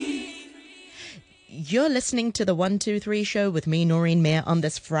You're listening to the 123 show with me, Noreen Mayer, on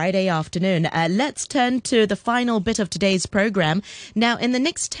this Friday afternoon. Let's turn to the final bit of today's program. Now, in the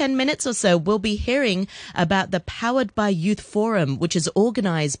next 10 minutes or so, we'll be hearing about the Powered by Youth Forum, which is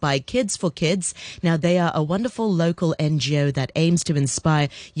organized by Kids4Kids. Now, they are a wonderful local NGO that aims to inspire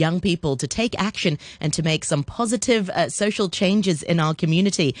young people to take action and to make some positive social changes in our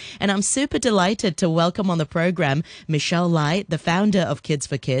community. And I'm super delighted to welcome on the program Michele, the founder of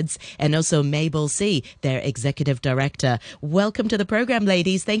Kids4Kids, and also Mabel, their executive director. Welcome to the program,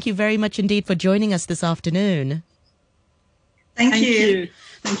 ladies. Thank you very much indeed for joining us this afternoon. Thank you.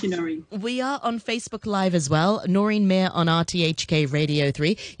 Thank you, Noreen. We are on Facebook Live as well. Noreen Mayer on RTHK Radio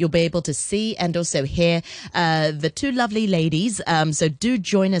 3. You'll be able to see and also hear the two lovely ladies. So do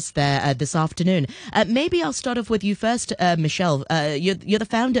join us there this afternoon. Maybe I'll start off with you first, Michele. You're the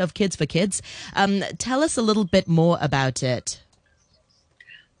founder of Kids4Kids. Tell us a little bit more about it.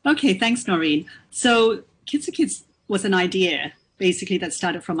 Okay, thanks, Noreen. So Kids4Kids was an idea, basically, that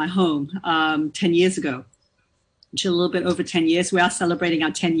started from my home 10 years ago. Which is a little bit over 10 years. We are celebrating our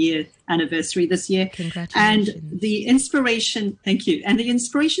 10-year anniversary this year. Congratulations. And the inspiration, thank you. And the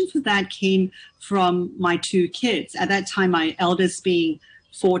inspiration for that came from my two kids. At that time, my eldest being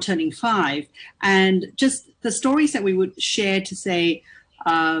 4 turning 5. And just the stories that we would share to say,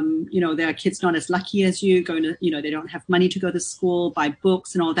 there are kids not as lucky as you, they don't have money to go to school, buy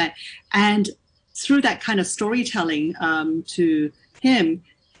books and all that. And through that kind of storytelling to him,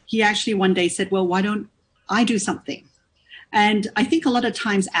 he actually one day said, well, why don't I do something? And I think a lot of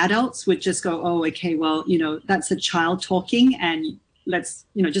times adults would just go, oh, okay, well, that's a child talking and let's,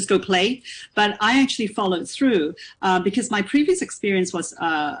 just go play. But I actually followed through because my previous experience was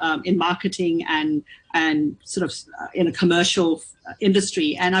in marketing and sort of in a commercial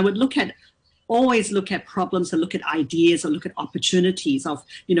industry. And I would always look at problems and look at ideas or look at opportunities of,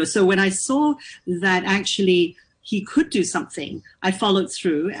 so when I saw that actually he could do something, I followed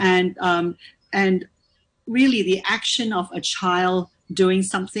through and really the action of a child doing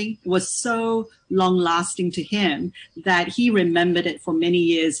something was so long lasting to him that he remembered it for many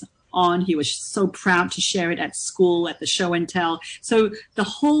years on. He was so proud to share it at school, at the show and tell. So the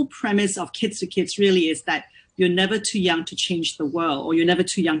whole premise of Kids4Kids really is that you're never too young to change the world, or you're never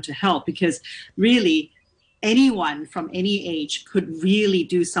too young to help, because really anyone from any age could really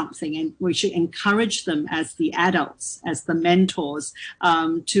do something, and we should encourage them as the adults, as the mentors,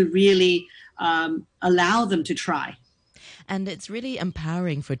 to really allow them to try. And it's really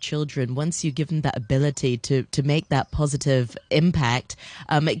empowering for children once you give them that ability to make that positive impact.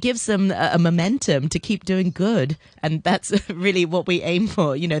 It gives them a momentum to keep doing good. And that's really what we aim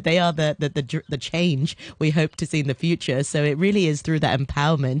for. They are the change we hope to see in the future. So it really is through that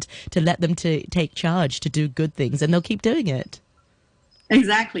empowerment to let them to take charge, to do good things, and they'll keep doing it.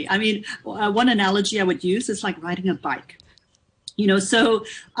 Exactly. I mean, one analogy I would use is like riding a bike. So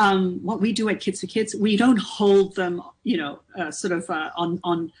what we do at Kids4Kids, we don't hold them,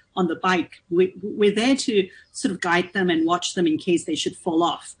 on the bike. We're there to sort of guide them and watch them in case they should fall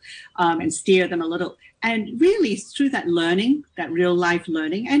off, and steer them a little. And really through that learning, that real life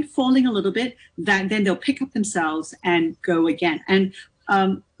learning and falling a little bit, then they'll pick up themselves and go again. And,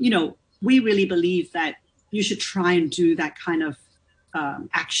 we really believe that you should try and do that kind of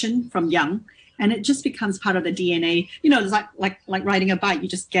action from young. And it just becomes part of the DNA. It's like riding a bike. You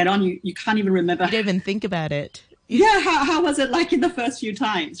just get on. You can't even remember. You don't even think about it. Yeah, how was it like in the first few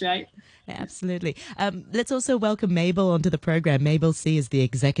times, right? Absolutely. Let's also welcome Mabel onto the program. Mabel Sieh is the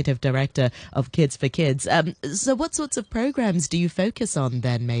executive director of Kids4Kids. So what sorts of programs do you focus on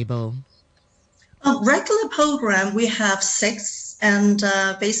then, Mabel? Regular program, we have 6. And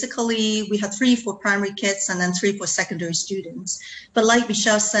basically, we have 3 for primary kids and then 3 for secondary students. But like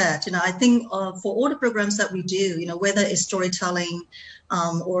Michele said, I think for all the programs that we do, whether it's storytelling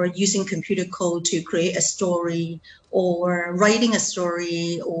or using computer code to create a story or writing a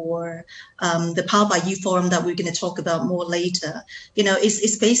story or the Power by You forum that we're going to talk about more later,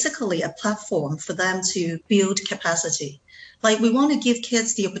 it's basically a platform for them to build capacity. Like we want to give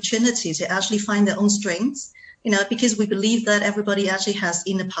kids the opportunity to actually find their own strengths, because we believe that everybody actually has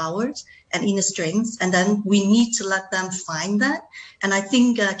inner powers and inner strengths, and then we need to let them find that. And I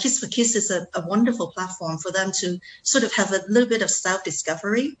think Kids4Kids is a wonderful platform for them to sort of have a little bit of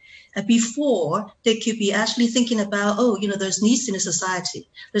self-discovery before they could be actually thinking about, there's needs in the society.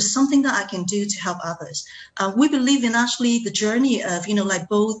 There's something that I can do to help others. We believe in actually the journey of,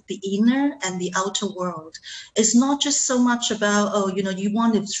 both the inner and the outer world. It's not just so much about, you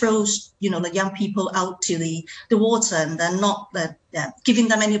want to throw, the young people out to the water and then not let giving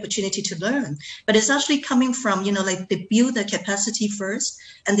them any opportunity to learn. But it's actually coming from, like they build their capacity first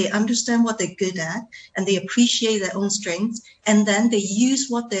and they understand what they're good at and they appreciate their own strengths. And then they use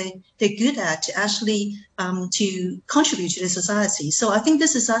what they're good at to actually to contribute to the society. So I think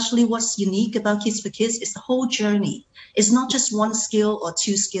this is actually what's unique about Kids4Kids is the whole journey. It's not just one skill or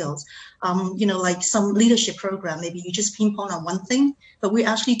two skills. Like some leadership program, maybe you just pinpoint on one thing, but we're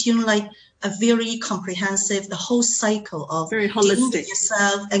actually doing like a very comprehensive, the whole cycle of very dealing holistic with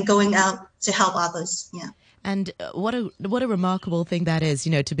yourself and going out to help others. Yeah. And what a remarkable thing that is,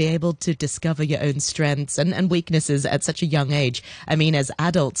 to be able to discover your own strengths and weaknesses at such a young age. I mean, as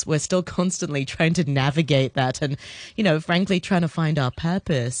adults, we're still constantly trying to navigate that and, frankly, trying to find our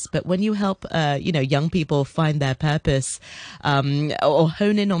purpose. But when you help, young people find their purpose or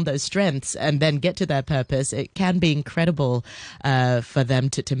hone in on those strengths and then get to their purpose, it can be incredible for them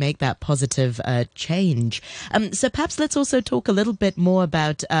to make that positive change. So perhaps let's also talk a little bit more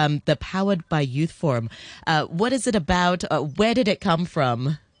about the Powered by Youth Forum. What is it about? Where did it come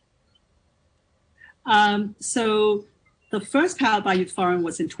from? So the first Powered by Youth Forum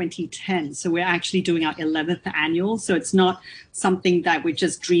was in 2010. So we're actually doing our 11th annual. So it's not something that we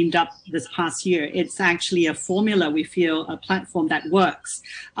just dreamed up this past year. It's actually a formula, we feel, a platform that works.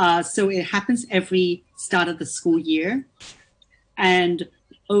 So it happens every start of the school year. And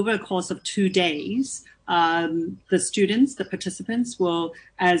over a course of 2 days, the students, the participants will,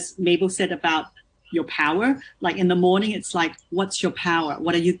 as Mabel said about your power, like in the morning, it's like, what's your power?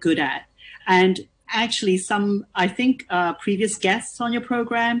 What are you good at? And actually I think previous guests on your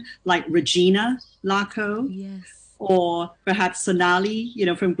program, like Regina Larco, yes, or perhaps Sonali,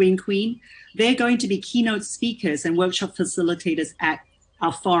 from Green Queen, they're going to be keynote speakers and workshop facilitators at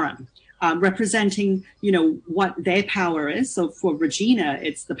our forum, representing, what their power is. So for Regina,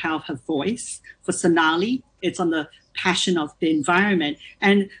 it's the power of her voice. For Sonali, it's on the passion of the environment.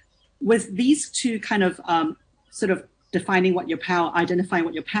 And with these two kind of sort of defining what your power, identifying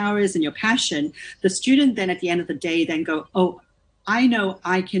what your power is and your passion, the student then at the end of the day then go, oh, I know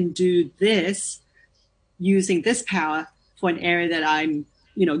I can do this using this power for an area that I'm,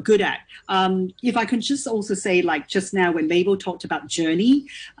 good at. If I can just also say, like just now when Mabel talked about journey,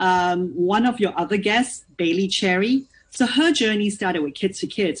 one of your other guests, Bailey Cherry, so her journey started with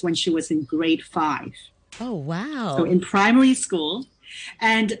Kids4Kids when she was in grade 5. Oh, wow. So in primary school.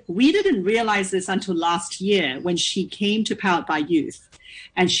 And we didn't realize this until last year when she came to Powered by Youth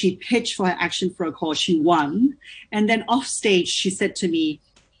and she pitched for her Action for a Cause. She won. And then off stage, she said to me,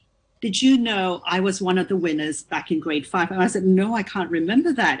 did you know I was one of the winners back in grade 5? And I said, no, I can't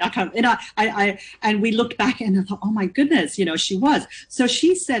remember that. I can't, and we looked back and I thought, oh my goodness, she was. So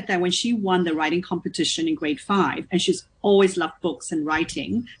she said that when she won the writing competition in grade 5, and she's always loved books and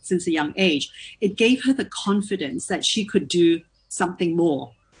writing since a young age, it gave her the confidence that she could do something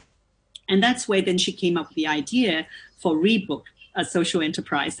more. And that's where then she came up with the idea for Rebook, a social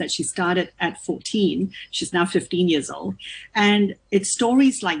enterprise that she started at 14. She's now 15 years old. And it's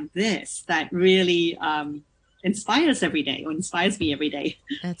stories like this that really inspires every day, or inspires me every day.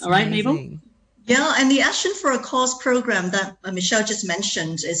 That's all right, amazing. Mabel? Yeah, and the Action for a Cause program that Michele just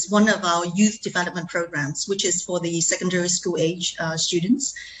mentioned is one of our youth development programs, which is for the secondary school age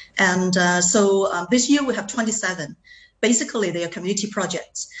students. And so this year we have 27. Basically, they are community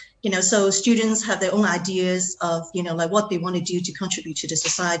projects. So students have their own ideas of, like what they want to do to contribute to the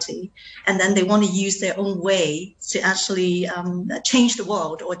society. And then they want to use their own way to actually change the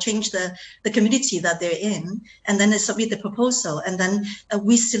world or change the community that they're in. And then they submit the proposal. And then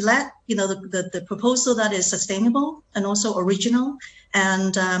we select, the proposal that is sustainable and also original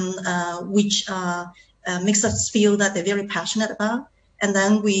and which makes us feel that they're very passionate about. And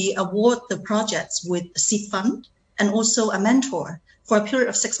then we award the projects with a seed fund and also a mentor for a period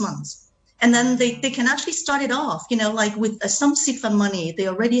of 6 months. And then they can actually start it off, like with some seed fund money, they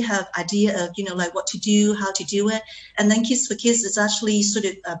already have idea of, like what to do, how to do it. And then Kids4Kids is actually sort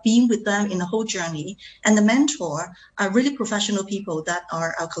of being with them in the whole journey. And the mentor are really professional people that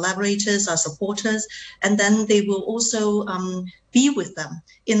are our collaborators, our supporters. And then they will also be with them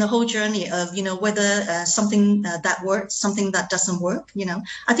in the whole journey of, whether something that works, something that doesn't work,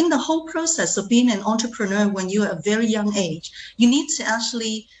 I think the whole process of being an entrepreneur when you're a very young age, you need to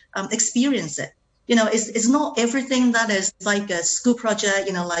actually experience it. It's not everything that is like a school project,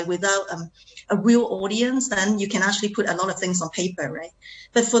 like without a real audience, then you can actually put a lot of things on paper, right?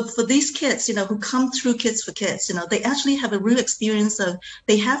 But for these kids, who come through Kids4Kids, they actually have a real experience of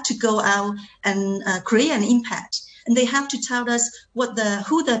they have to go out and create an impact. And they have to tell us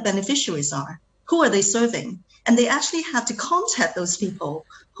who the beneficiaries are, who are they serving, and they actually have to contact those people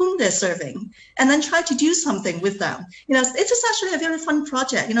whom they're serving and then try to do something with them. It is actually a very fun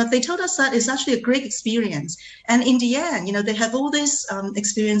project. They told us that it's actually a great experience. And in the end, they have all these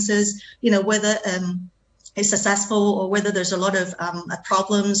experiences, whether it's successful or whether there's a lot of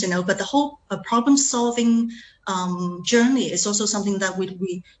problems, but the whole problem solving journey is also something that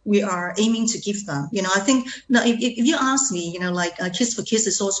we are aiming to give them. I think if you ask me, like Kids4Kids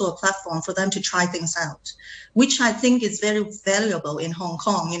is also a platform for them to try things out, which I think is very valuable in Hong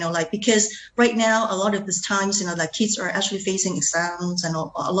Kong, because right now a lot of these times, like kids are actually facing exams and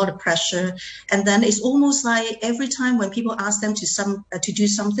a lot of pressure. And then it's almost like every time when people ask them to do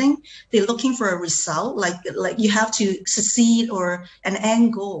something, they're looking for a result, like you have to succeed or an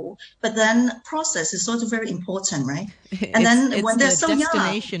end goal. But then process is also very important, right? And then when they're so young,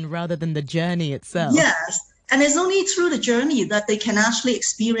 destination rather than the journey itself. Yes, and it's only through the journey that they can actually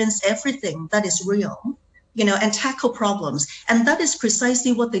experience everything that is real, and tackle problems. And that is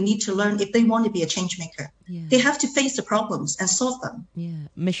precisely what they need to learn if they want to be a change maker. Yeah. They have to face the problems and solve them. Yeah.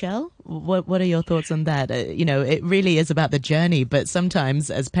 Michele, what are your thoughts on that? It really is about the journey, but sometimes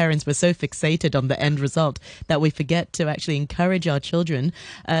as parents, we're so fixated on the end result that we forget to actually encourage our children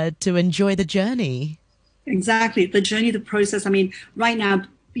to enjoy the journey. Exactly. The journey, the process. I mean, right now,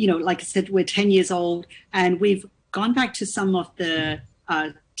 like I said, we're 10 years old and we've gone back to some of the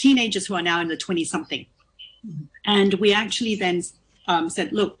teenagers who are now in the 20-something. And we actually then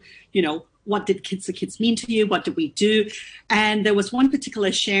said, look, what did Kids4Kids mean to you? What did we do? And there was one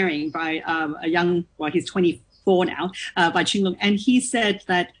particular sharing by a young, he's 24 now, by Ching Lung. And he said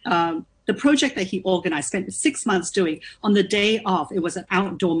that the project that he organized, spent 6 months doing, on the day of, it was an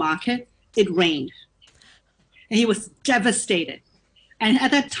outdoor market, it rained. And he was devastated. And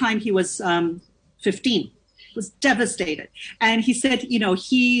at that time, he was 15, was devastated. And he said,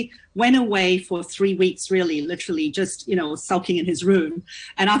 he went away for 3 weeks, really, literally just, sulking in his room.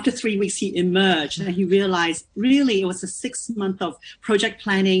 And after 3 weeks, he emerged and he realized really it was a 6 month of project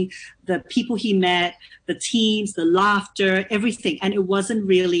planning, the people he met, the teams, the laughter, everything. And it wasn't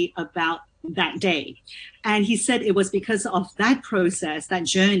really about that day. And he said it was because of that process, that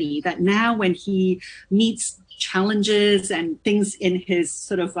journey, that now when he meets challenges and things in his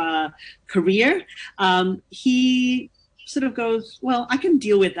sort of career, he sort of goes, well, I can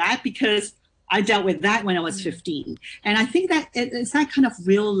deal with that because I dealt with that when I was 15. And I think that it's that kind of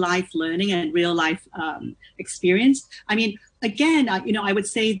real life learning and real life experience. I mean, again, I would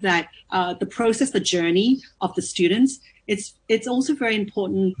say that the process, the journey of the students, it's also very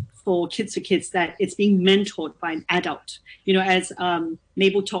important for Kids4Kids that it's being mentored by an adult. As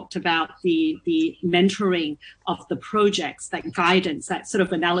Mabel talked about the mentoring of the projects, that guidance, that sort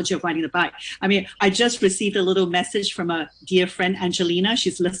of analogy of riding the bike. I mean, I just received a little message from a dear friend, Angelina.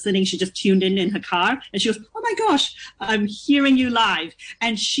 She's listening. She just tuned in her car and she goes, oh my gosh, I'm hearing you live.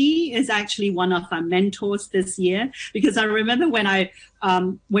 And she is actually one of our mentors this year, because I remember when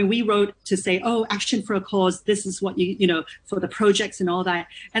we wrote to say, oh, action for a cause, this is what for the projects and all that.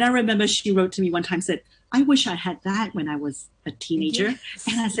 And I remember she wrote to me one time, said, I wish I had that when I was a teenager.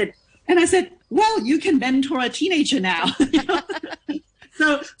 Yes. And I said, well, you can mentor a teenager now.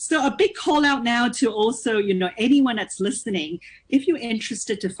 So a big call out now to also, anyone that's listening, if you're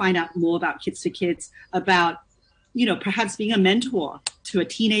interested to find out more about Kids4Kids, about, perhaps being a mentor to a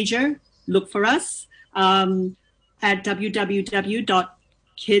teenager, look for us at www.kids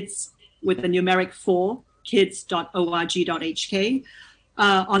with the numeric 4 kids.org.hk.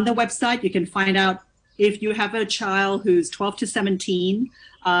 On the website, you can find out if you have a child who's 12 to 17,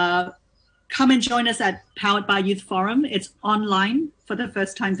 come and join us at Powered by Youth Forum. It's online for the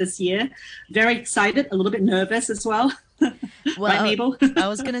first time this year. Very excited, a little bit nervous as well. Well, right, Mabel? I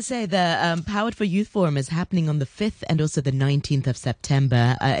was going to say the Powered for Youth Forum is happening on the 5th and also the 19th of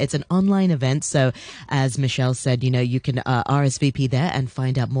September. It's an online event. So as Michele said, you can RSVP there and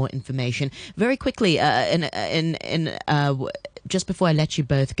find out more information. Very quickly, just before I let you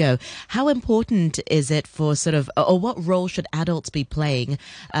both go, how important is it for or what role should adults be playing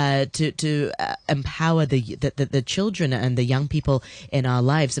to empower the children and the young people in our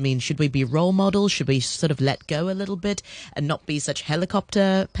lives? I mean, should we be role models? Should we sort of let go a little bit and not be such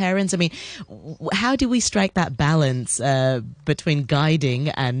helicopter parents? I mean, how do we strike that balance between guiding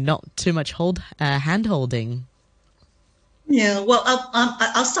and not too much hand-holding? Yeah, well,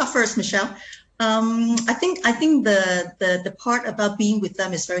 I'll start first, Michele. I think the part about being with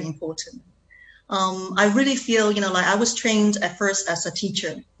them is very important. I really feel, like I was trained at first as a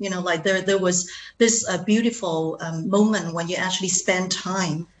teacher, like there was this beautiful moment when you actually spend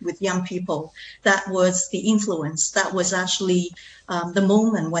time with young people. That was the influence. That was actually the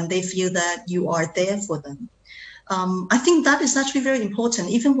moment when they feel that you are there for them. I think that is actually very important,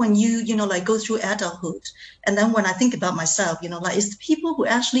 even when like go through adulthood. And then when I think about myself, like it's the people who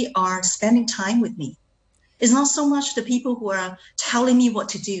actually are spending time with me. It's not so much the people who are telling me what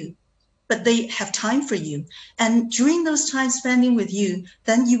to do, but they have time for you. And during those times spending with you,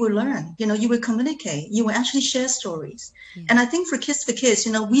 then you will learn, you will communicate, you will actually share stories. Yeah. And I think for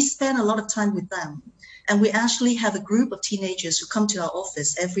Kids4Kids, we spend a lot of time with them. And we actually have a group of teenagers who come to our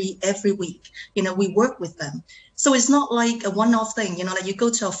office every week. We work with them. So it's not like a one-off thing, like you go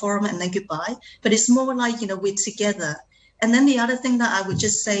to a forum and then goodbye, but it's more like, we're together. And then the other thing that I would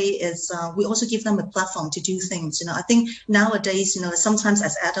just say is we also give them a platform to do things. I think nowadays, sometimes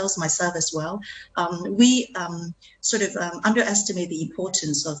as adults, myself as well, we sort of underestimate the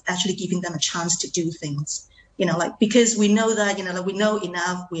importance of actually giving them a chance to do things. Like because we know that, like we know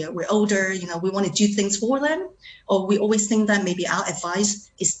enough, we're older, we want to do things for them, or we always think that maybe our advice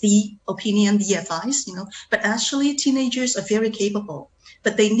is the opinion, the advice, but actually teenagers are very capable,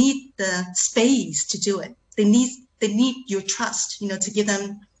 but they need the space to do it. They need your trust, to give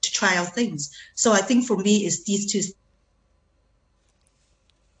them to try out things. So I think for me, it's these two.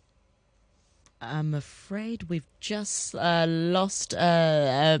 I'm afraid we've just lost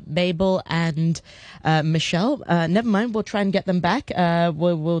Mabel and Michele. Never mind, we'll try and get them back.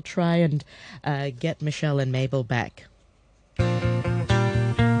 We'll try and get Michele and Mabel back.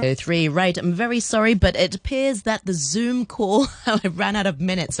 03. Right, I'm very sorry, but it appears that the Zoom call ran out of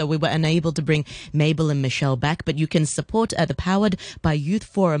minutes, so we were unable to bring Mabel and Michele back. But you can support the Powered by Youth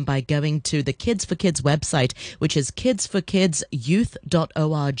Forum by going to the Kids4Kids website, which is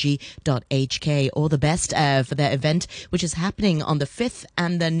kids4kidsyouth.org.hk. All the best for their event, which is happening on the 5th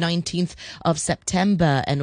and the 19th of September. And